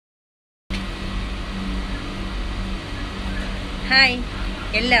Hi,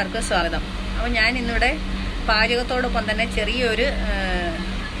 എല്ലാവർക്കും സ്വാഗതം. അപ്പോൾ ഞാൻ ഇന്നിവിടെ പാചകത്തോടൊപ്പം തന്നെ ചെറിയൊരു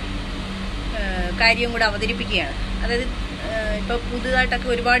കാര്യം കൂടെ അവതരിപ്പിക്കുകയാണ്. അതായത് ഇപ്പോൾ പുതുതായിട്ടൊക്കെ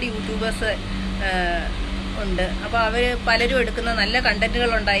ഒരുപാട് യൂട്യൂബേഴ്സ് ഉണ്ട്. അപ്പോൾ അവർ പലരും എടുക്കുന്ന നല്ല കണ്ടന്റുകൾ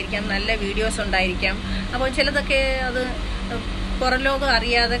ഉണ്ടായിരിക്കാം, നല്ല വീഡിയോസ് ഉണ്ടായിരിക്കാം. അപ്പോൾ ചിലതൊക്കെ അത് പുറം ലോകം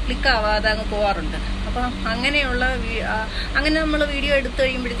അറിയാതെ ക്ലിക്കാവാതെ അങ്ങ് പോകാറുണ്ട്. അപ്പം അങ്ങനെ നമ്മൾ വീഡിയോ എടുത്തു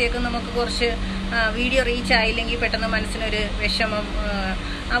കഴിയുമ്പോഴത്തേക്കും നമുക്ക് കുറച്ച് വീഡിയോ റീച്ച് ആയില്ലെങ്കിൽ പെട്ടെന്ന് മനസ്സിനൊരു വിഷമം.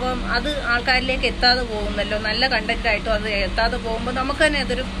 അപ്പം അത് ആൾക്കാരിലേക്ക് എത്താതെ പോകുന്നല്ലോ, നല്ല കണ്ടന്റായിട്ടും അത് എത്താതെ പോകുമ്പോൾ നമുക്ക് തന്നെ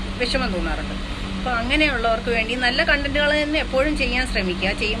അതൊരു വിഷമം തോന്നാറുണ്ട്. അപ്പോൾ അങ്ങനെയുള്ളവർക്ക് വേണ്ടി നല്ല കണ്ടന്റുകൾ തന്നെ എപ്പോഴും ചെയ്യാൻ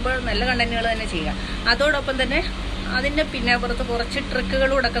ശ്രമിക്കുക. ചെയ്യുമ്പോൾ നല്ല കണ്ടന്റുകൾ തന്നെ ചെയ്യുക. അതോടൊപ്പം തന്നെ അതിൻ്റെ പിന്നാമ്പുറത്ത് കുറച്ച്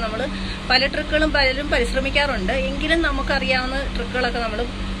ട്രിക്കുകളോടൊക്കെ നമ്മൾ പല ട്രിക്കുകളും പലരും പരിശ്രമിക്കാറുണ്ട്. എങ്കിലും നമുക്കറിയാവുന്ന ട്രിക്കുകളൊക്കെ നമ്മൾ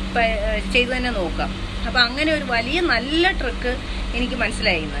ചെയ്തു തന്നെ നോക്കാം. അപ്പോൾ അങ്ങനെ ഒരു വലിയ നല്ല ട്രിക്ക് എനിക്ക്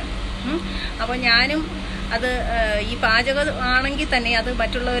മനസ്സിലായിരുന്നത്. അപ്പോൾ ഞാനും അത് ഈ പാചകം ആണെങ്കിൽ തന്നെ അത്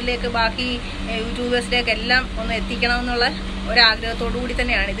മറ്റുള്ളവരിലേക്ക്, ബാക്കി യൂട്യൂബേഴ്സിലേക്കെല്ലാം ഒന്ന് എത്തിക്കണമെന്നുള്ള ഒരാഗ്രഹത്തോടു കൂടി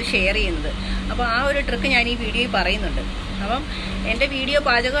തന്നെയാണ് ഇത് ഷെയർ ചെയ്യുന്നത്. അപ്പോൾ ആ ഒരു ട്രിക്ക് ഞാൻ ഈ വീഡിയോയിൽ പറയുന്നുണ്ട്. അപ്പം എൻ്റെ വീഡിയോ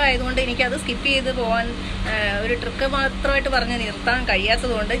പാചകം ആയതുകൊണ്ട് എനിക്കത് സ്കിപ്പ് ചെയ്ത് പോകാൻ ഒരു ട്രിക്ക് മാത്രമായിട്ട് പറഞ്ഞ് നിർത്താൻ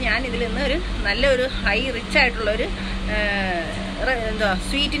കഴിയാത്തതുകൊണ്ട് ഞാൻ ഇതിൽ നിന്ന് ഒരു നല്ലൊരു ഹൈ റിച്ച് ആയിട്ടുള്ളൊരു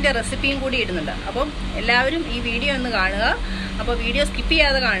സ്വീറ്റിൻ്റെ റെസിപ്പിയും കൂടി ഇടുന്നുണ്ട്. അപ്പം എല്ലാവരും ഈ വീഡിയോ ഒന്ന് കാണുക. അപ്പോൾ വീഡിയോ സ്കിപ്പ്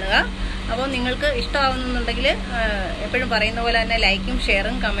ചെയ്യാതെ കാണുക. അപ്പോൾ നിങ്ങൾക്ക് ഇഷ്ടമാവുന്നുണ്ടെങ്കിൽ എപ്പോഴും പറയുന്ന പോലെ തന്നെ ലൈക്കും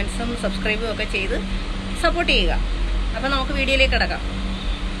ഷെയറും കമൻസും സബ്സ്ക്രൈബും ഒക്കെ ചെയ്ത് സപ്പോർട്ട് ചെയ്യുക. അപ്പോൾ നമുക്ക് വീഡിയോയിലേക്ക് കിടക്കാം.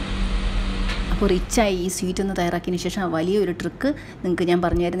 അപ്പോൾ റിച്ചായി ഈ സ്വീറ്റ് ഒന്ന് തയ്യാറാക്കിയതിന് ശേഷം വലിയൊരു ട്രിക്ക് നിങ്ങൾക്ക് ഞാൻ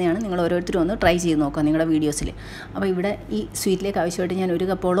പറഞ്ഞു തരുന്നതാണ്. നിങ്ങൾ ഓരോരുത്തരും ഒന്ന് ട്രൈ ചെയ്ത് നോക്കാം നിങ്ങളുടെ വീഡിയോസിൽ. അപ്പോൾ ഇവിടെ ഈ സ്വീറ്റിലേക്ക് ആവശ്യമായിട്ട് ഞാൻ 1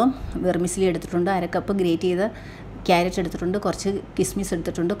 കപ്പോളം വെർമിസിലി എടുത്തിട്ടുണ്ട്, 1/2 കപ്പ് ഗ്രേറ്റ് ചെയ്ത ക്യാരറ്റ് എടുത്തിട്ടുണ്ട്, കുറച്ച് കിസ്മിസ്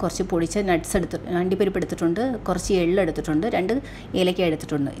എടുത്തിട്ടുണ്ട്, കുറച്ച് പൊടിച്ച നട്ട്സ് അണ്ടിപ്പരിപ്പ് എടുത്തിട്ടുണ്ട്, കുറച്ച് എള്ള് എടുത്തിട്ടുണ്ട്, 2 ഏലക്ക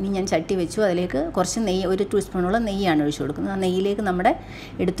എടുത്തിട്ടുണ്ട്. ഇനി ഞാൻ ചട്ടി വെച്ചു. അതിലേക്ക് കുറച്ച് നെയ്യ്, 1 ടീസ്പൂണോളം നെയ്യാണ് ഒഴിച്ചു കൊടുക്കുന്നത്. ആ നെയ്യിലേക്ക് നമ്മുടെ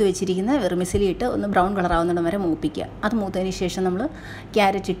എടുത്തു വെച്ചിരിക്കുന്ന വെർമിസിലി ഇട്ട് ഒന്ന് ബ്രൗൺ കളറാവുന്നിടം വരെ മൂപ്പിക്കുക. അത് മൂത്തതിന് ശേഷം നമ്മൾ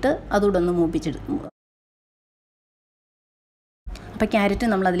ക്യാരറ്റ് ഇട്ട് അതുകൂടെ ഒന്ന് മൂപ്പിച്ചെടുക്കും. അപ്പോൾ ക്യാരറ്റ്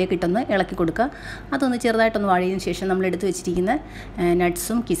നമ്മൾ അതിലേക്ക് ഇട്ടൊന്ന് ഇളക്കി കൊടുക്കുക. അതൊന്ന് ചെറുതായിട്ടൊന്ന് വാഴിയതിന് ശേഷം നമ്മൾ എടുത്ത് വെച്ചിരിക്കുന്ന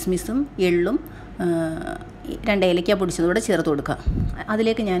നട്ട്സും കിസ്മിസും എള്ളും 2 ഏലക്ക പൊടിച്ചതുകൂടെ ചേർത്ത് കൊടുക്കുക.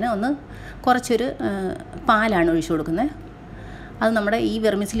 അതിലേക്ക് ഞാൻ കുറച്ചൊരു പാലാണ് ഒഴിച്ചു കൊടുക്കുന്നത്. അത് നമ്മുടെ ഈ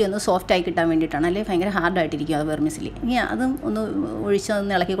വെർമിസിലി ഒന്ന് സോഫ്റ്റായി കിട്ടാൻ വേണ്ടിയിട്ടാണ്, അല്ലെങ്കിൽ ഭയങ്കര ഹാർഡായിട്ടിരിക്കും അത് വെർമിസിലി. ഇനി അതും ഒന്ന്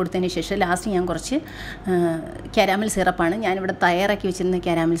ഒഴിച്ചൊന്ന് ഇളക്കി കൊടുത്തതിന് ശേഷം ലാസ്റ്റ് ഞാൻ കുറച്ച് കാരാമൽ സിറപ്പാണ് ഞാനിവിടെ തയ്യാറാക്കി വെച്ചിരുന്ന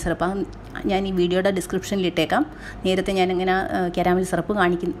കാരാമൽ സിറപ്പ്. ഞാൻ ഈ വീഡിയോയുടെ ഡിസ്ക്രിപ്ഷനിൽ ഇട്ടേക്കാം. നേരത്തെ ഞാൻ എങ്ങനെ കാരാമൽ സിറപ്പ്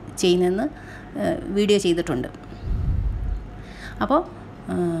ചെയ്യുന്നതെന്ന് വീഡിയോ ചെയ്തിട്ടുണ്ട്. അപ്പോൾ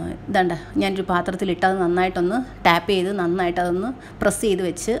ഇതാണ്ട ഞാനൊരു പാത്രത്തിലിട്ട് അത് നന്നായിട്ടൊന്ന് ടാപ്പ് ചെയ്ത് നന്നായിട്ട് അതൊന്ന് പ്രസ് ചെയ്ത്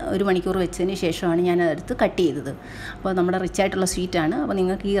വെച്ച് 1 മണിക്കൂർ വെച്ചതിന് ശേഷമാണ് ഞാനതെടുത്ത് കട്ട് ചെയ്തത്. അപ്പോൾ നമ്മുടെ റിച്ചായിട്ടുള്ള സ്വീറ്റാണ്. അപ്പോൾ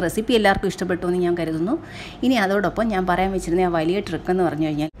നിങ്ങൾക്ക് ഈ റെസിപ്പി എല്ലാവർക്കും ഇഷ്ടപ്പെട്ടു എന്ന് ഞാൻ കരുതുന്നു. ഇനി അതോടൊപ്പം ഞാൻ പറയാൻ വെച്ചിരുന്ന ആ വലിയ ട്രിക്കെന്ന് പറഞ്ഞു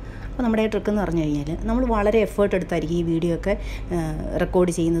കഴിഞ്ഞാൽ, അപ്പോൾ നമ്മുടെ ട്രിക്ക് എന്ന് പറഞ്ഞു കഴിഞ്ഞാൽ നമ്മൾ വളരെ എഫേർട്ട് എടുത്തായിരിക്കും ഈ വീഡിയോ ഒക്കെ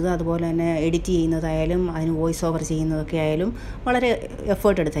റെക്കോർഡ് ചെയ്യുന്നത്, അതുപോലെ തന്നെ എഡിറ്റ് ചെയ്യുന്നതായാലും അതിന് വോയിസ് ഓവർ ചെയ്യുന്നതൊക്കെ ആയാലും വളരെ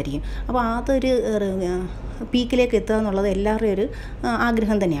എഫേർട്ട് എടുത്തായിരിക്കും. അപ്പോൾ അതൊരു പീക്കിലേക്ക് എത്തുക എന്നുള്ളത് എല്ലാവരുടെയും ഒരു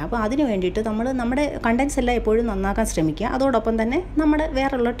ആഗ്രഹം തന്നെയാണ്. അപ്പോൾ അതിന് വേണ്ടിയിട്ട് നമ്മുടെ കണ്ടൻസ് എല്ലാം എപ്പോഴും നന്നാക്കാൻ ശ്രമിക്കുക. അതോടൊപ്പം തന്നെ നമ്മുടെ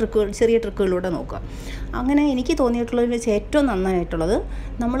വേറെയുള്ള ട്രിക്കുകൾ, ചെറിയ ട്രിക്കുകളിലൂടെ നോക്കുക. അങ്ങനെ എനിക്ക് തോന്നിയിട്ടുള്ളതിൽ വെച്ച് ഏറ്റവും നന്നായിട്ടുള്ളത്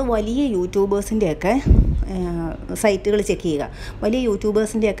നമ്മൾ വലിയ യൂട്യൂബേഴ്സിൻ്റെയൊക്കെ സൈറ്റുകൾ ചെക്ക് ചെയ്യുക. വലിയ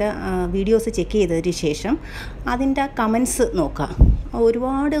യൂട്യൂബേഴ്സിൻ്റെയൊക്കെ വീഡിയോസ് ചെക്ക് ചെയ്തതിന് ശേഷം അതിൻ്റെ കമൻസ് നോക്കുക.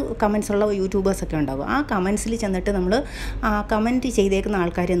 ഒരുപാട് കമൻസുള്ള യൂട്യൂബേഴ്സൊക്കെ ഉണ്ടാകും. ആ കമൻസിൽ ചെന്നിട്ട് നമ്മൾ ആ കമൻറ്റ് ചെയ്തേക്കുന്ന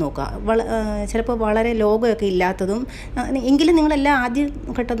ആൾക്കാരെ നോക്കുക. ചിലപ്പോൾ വളരെ ലോഗോയൊക്കെ ഇല്ലാത്തതും, എങ്കിലും നിങ്ങളെല്ലാം ആദ്യ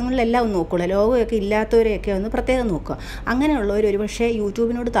ഘട്ടങ്ങളിലെല്ലാം ഒന്ന് നോക്കുകയുള്ളൂ. ലോഗോയൊക്കെ ഇല്ലാത്തവരെയൊക്കെ ഒന്ന് പ്രത്യേകം നോക്കുക. അങ്ങനെയുള്ളവർ ഒരുപക്ഷെ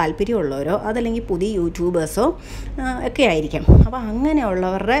യൂട്യൂബിനോട് താല്പര്യമുള്ളവരോ അതല്ലെങ്കിൽ പുതിയ യൂട്യൂബേഴ്സോ ഒക്കെ ആയിരിക്കും. അപ്പോൾ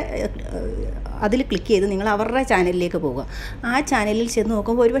അങ്ങനെയുള്ളവരുടെ അതിൽ ക്ലിക്ക് ചെയ്ത് നിങ്ങൾ അവരുടെ ചാനലിലേക്ക് പോകുക. ആ ചാനലിൽ ചെന്ന്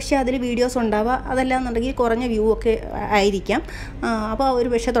നോക്കുമ്പോൾ ഒരുപക്ഷെ അതിൽ വീഡിയോസ് ഉണ്ടാവുക, അതല്ലാന്നുണ്ടെങ്കിൽ കുറഞ്ഞ വ്യൂ ഒക്കെ ആയിരിക്കാം. അപ്പോൾ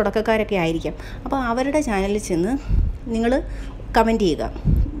ഒരുപക്ഷെ തുടക്കക്കാരൊക്കെ ആയിരിക്കാം. അപ്പോൾ അവരുടെ ചാനലിൽ ചെന്ന് നിങ്ങൾ കമൻറ്റ് ചെയ്യുക,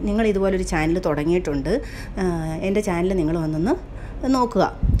 നിങ്ങൾ ഇതുപോലൊരു ചാനൽ തുടങ്ങിയിട്ടുണ്ട്, എൻ്റെ ചാനൽ നിങ്ങൾ വന്നൊന്ന് നോക്കുക.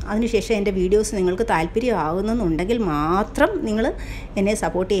 അതിനുശേഷം എൻ്റെ വീഡിയോസ് നിങ്ങൾക്ക് താല്പര്യമാകുന്നെന്നുണ്ടെങ്കിൽ മാത്രം നിങ്ങൾ എന്നെ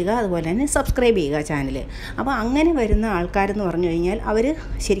സപ്പോർട്ട് ചെയ്യുക, അതുപോലെ തന്നെ സബ്സ്ക്രൈബ് ചെയ്യുക ചാനൽ. അപ്പോൾ അങ്ങനെ വരുന്ന ആൾക്കാരെന്ന് പറഞ്ഞു കഴിഞ്ഞാൽ അവർ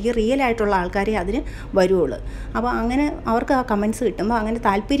ശരിക്കും റിയലായിട്ടുള്ള ആൾക്കാരെ അതിന് വരുള്ളൂ. അപ്പോൾ അങ്ങനെ അവർക്ക് ആ കമൻസ് കിട്ടുമ്പോൾ അങ്ങനെ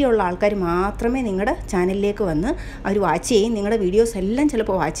താല്പര്യമുള്ള ആൾക്കാർ മാത്രമേ നിങ്ങളുടെ ചാനലിലേക്ക് വന്ന് അവർ വാച്ച് ചെയ്യും. നിങ്ങളുടെ വീഡിയോസ് എല്ലാം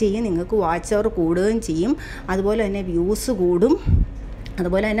ചിലപ്പോൾ വാച്ച് ചെയ്യും, നിങ്ങൾക്ക് വാച്ച് അവർ കൂടുകയും ചെയ്യും, അതുപോലെ തന്നെ വ്യൂസ് കൂടും.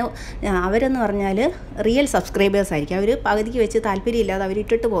 അതുപോലെ തന്നെ അവരെന്ന് പറഞ്ഞാൽ റിയൽ സബ്സ്ക്രൈബേഴ്സ് ആയിരിക്കും. അവർ പകുതിക്ക് വെച്ച് താല്പര്യമില്ലാതെ അവർ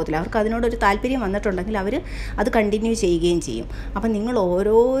ഇട്ടിട്ട് പോകത്തില്ല. അവർക്ക് അതിനോടൊരു താല്പര്യം വന്നിട്ടുണ്ടെങ്കിൽ അവർ അത് കണ്ടിന്യൂ ചെയ്യുകയും ചെയ്യും. അപ്പം നിങ്ങൾ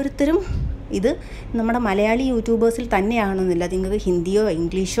ഓരോരുത്തരും ഇത് നമ്മുടെ മലയാളി യൂട്യൂബേഴ്സിൽ തന്നെയാണെന്നില്ല, നിങ്ങൾക്ക് ഹിന്ദിയോ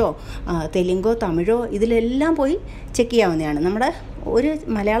ഇംഗ്ലീഷോ തെലുങ്കോ തമിഴോ ഇതിലെല്ലാം പോയി ചെക്ക് ചെയ്യാവുന്നതാണ്. നമ്മുടെ ഒരു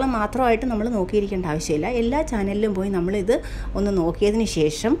മലയാളം മാത്രമായിട്ട് നമ്മൾ നോക്കിയിരിക്കേണ്ട ആവശ്യമില്ല. എല്ലാ ചാനലിലും പോയി നമ്മളിത് ഒന്ന് നോക്കിയതിന്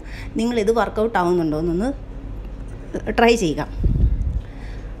ശേഷം നിങ്ങളിത് വർക്കൗട്ട് ആവുന്നുണ്ടോ എന്നൊന്ന് ട്രൈ ചെയ്യുക.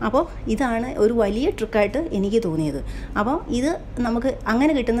 അപ്പോൾ ഇതാണ് ഒരു വലിയ ട്രിക്കായിട്ട് എനിക്ക് തോന്നിയത്. അപ്പോൾ ഇത് നമുക്ക്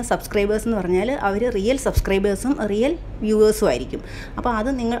അങ്ങനെ കിട്ടുന്ന സബ്സ്ക്രൈബേഴ്സ് എന്ന് പറഞ്ഞാൽ അവർ റിയൽ സബ്സ്ക്രൈബേഴ്സും റിയൽ വ്യൂവേഴ്സും ആയിരിക്കും.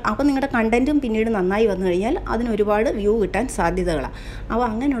 അപ്പോൾ നിങ്ങളുടെ കണ്ടൻറ്റും പിന്നീട് നന്നായി വന്നു കഴിഞ്ഞാൽ അതിന് ഒരുപാട് വ്യൂ കിട്ടാൻ സാധ്യതകളാണ്. അപ്പോൾ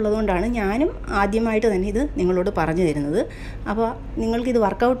അങ്ങനെയുള്ളതുകൊണ്ടാണ് ഞാനും ആദ്യമായിട്ട് തന്നെ ഇത് നിങ്ങളോട് പറഞ്ഞു തരുന്നത്. അപ്പോൾ നിങ്ങൾക്കിത്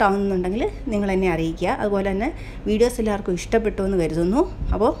വർക്കൗട്ട് ആവുന്നുണ്ടെങ്കിൽ നിങ്ങൾ എന്നെ അറിയിക്കുക. അതുപോലെ തന്നെ വീഡിയോസ് എല്ലാവർക്കും ഇഷ്ടപ്പെട്ടു എന്ന് കരുതുന്നു.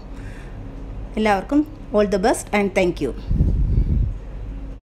 അപ്പോൾ എല്ലാവർക്കും all the best and thank you.